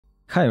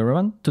Hi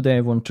everyone, today I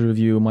want to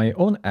review my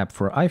own app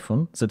for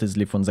iPhone that is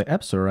live on the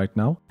App Store right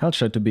now. I'll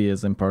try to be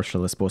as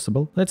impartial as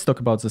possible. Let's talk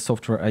about the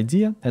software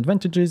idea,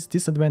 advantages,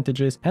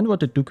 disadvantages, and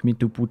what it took me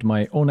to put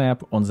my own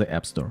app on the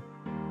App Store.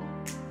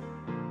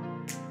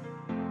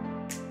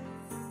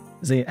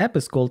 The app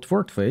is called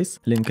WordFace,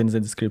 link in the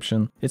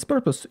description. Its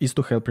purpose is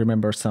to help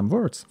remember some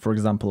words, for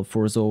example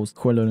for those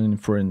who are learning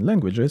foreign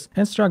languages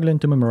and struggling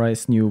to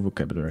memorize new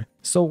vocabulary.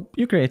 So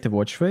you create a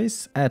watch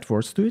face, add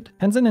words to it,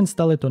 and then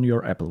install it on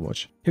your Apple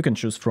Watch. You can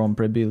choose from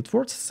pre-built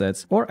word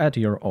sets or add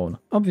your own.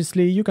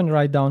 Obviously, you can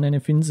write down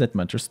anything that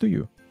matters to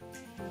you.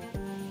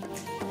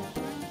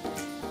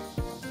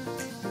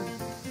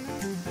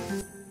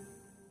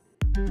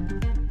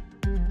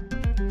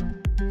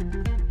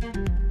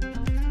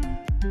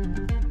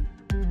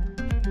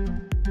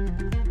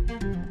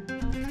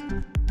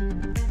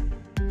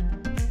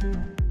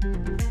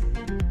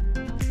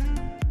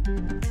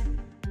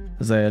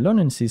 The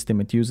learning system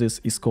it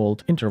uses is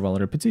called interval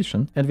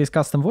repetition, and with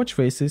custom watch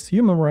faces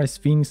you memorize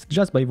things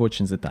just by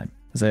watching the time.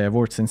 The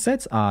words and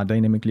sets are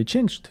dynamically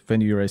changed when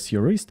you raise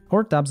your wrist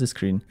or tap the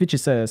screen, which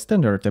is a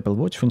standard Apple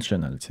Watch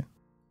functionality.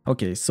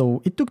 Okay,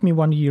 so it took me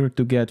 1 year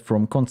to get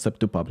from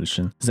concept to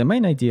publishing. The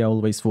main idea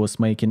always was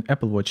making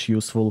Apple Watch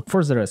useful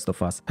for the rest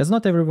of us, as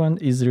not everyone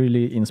is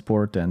really in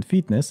sport and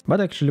fitness, but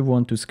actually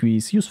want to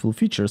squeeze useful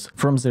features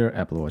from their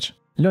Apple Watch.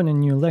 Learning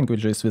new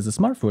languages with a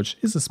smartwatch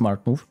is a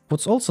smart move.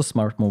 What's also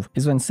smart move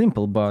is when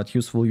simple but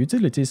useful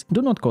utilities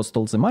do not cost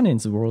all the money in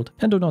the world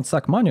and do not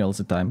suck money all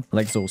the time,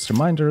 like those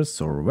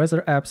reminders or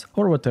weather apps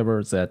or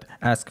whatever that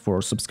ask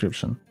for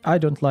subscription. I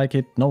don't like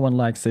it, no one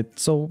likes it,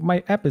 so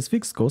my app is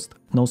fixed cost,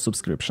 no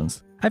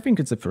subscriptions. I think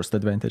it's the first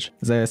advantage.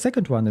 The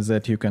second one is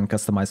that you can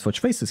customize watch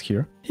faces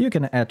here. You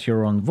can add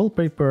your own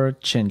wallpaper,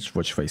 change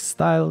watch face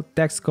style,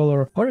 text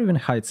color, or even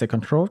hide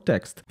second row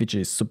text, which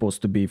is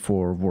supposed to be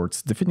for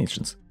words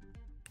definitions.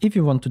 If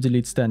you want to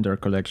delete standard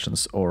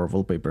collections or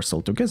wallpapers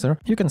altogether,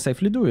 you can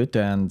safely do it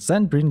and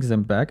then bring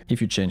them back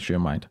if you change your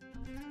mind.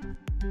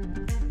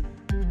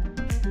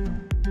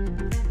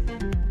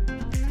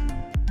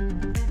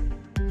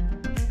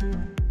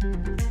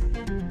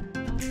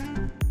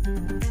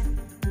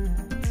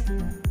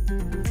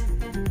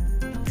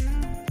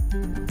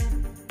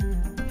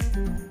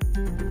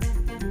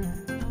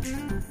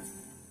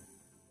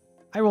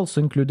 I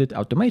also included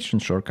automation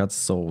shortcuts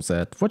so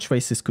that watch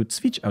faces could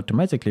switch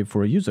automatically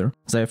for a user.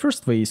 The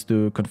first way is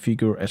to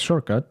configure a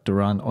shortcut to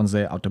run on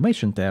the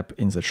Automation tab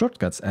in the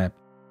Shortcuts app.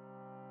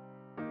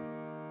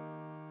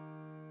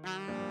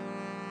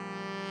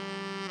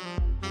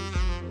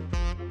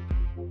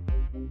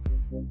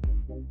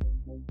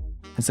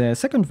 The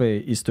second way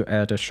is to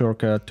add a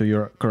shortcut to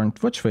your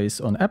current watch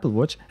face on Apple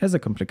Watch as a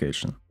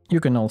complication. You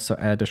can also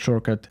add a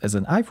shortcut as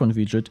an iPhone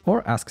widget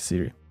or ask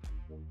Siri.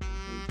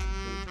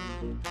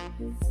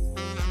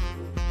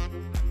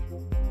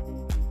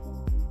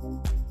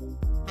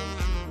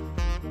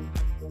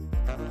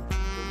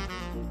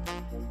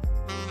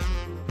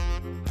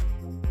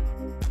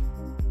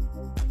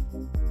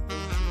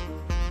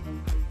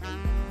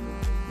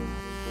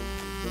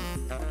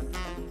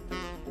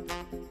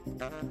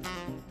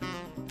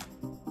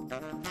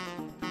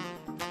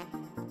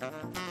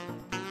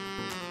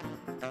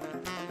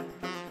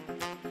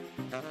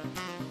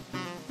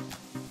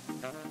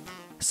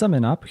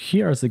 Summing up,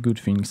 here are the good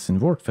things in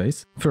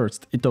WordFace.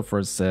 First, it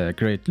offers a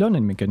great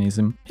learning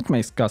mechanism, it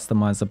makes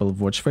customizable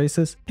watch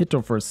faces, it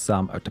offers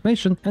some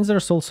automation, and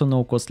there's also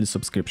no costly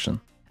subscription.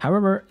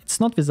 However, it's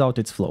not without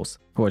its flaws.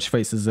 Watch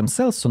faces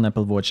themselves on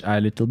Apple Watch are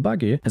a little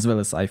buggy, as well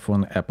as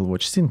iPhone Apple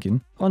Watch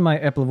syncing. On my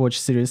Apple Watch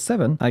Series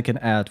 7, I can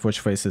add watch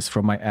faces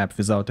from my app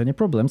without any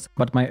problems,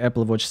 but my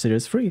Apple Watch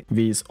Series 3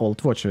 with old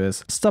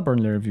watchOS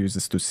stubbornly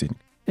refuses to sync.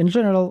 In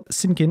general,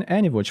 syncing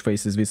any watch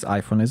faces with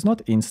iPhone is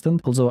not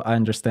instant, although I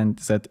understand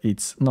that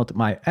it's not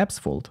my app's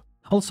fault.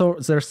 Also,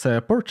 there's a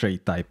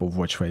portrait type of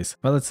watch face.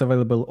 While it's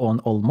available on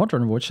all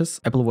modern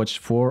watches, Apple Watch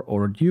 4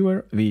 or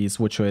newer with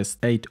watchOS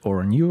 8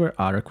 or newer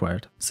are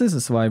required. This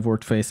is why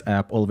WordFace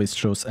app always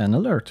shows an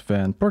alert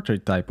when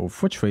portrait type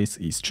of watch face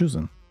is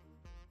chosen.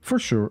 For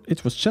sure,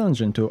 it was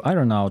challenging to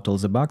iron out all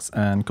the bugs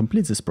and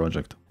complete this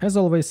project. As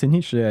always,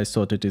 initially I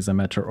thought it is a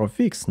matter of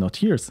weeks,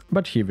 not years,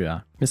 but here we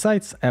are.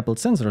 Besides, Apple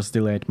censors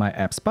delayed my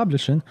app's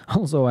publishing,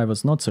 although I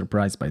was not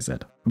surprised by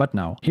that. But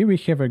now, here we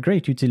have a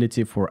great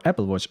utility for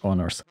Apple Watch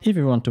owners. If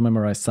you want to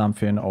memorize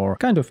something or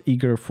kind of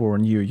eager for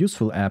new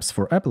useful apps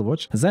for Apple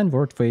Watch, then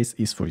WordFace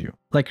is for you.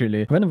 Like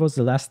really, when was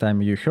the last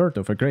time you heard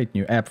of a great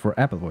new app for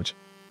Apple Watch?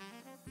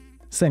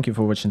 Thank you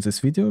for watching this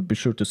video, be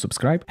sure to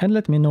subscribe and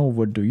let me know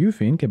what do you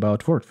think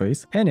about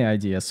WordFace. Any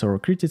ideas or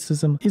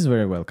criticism is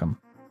very welcome.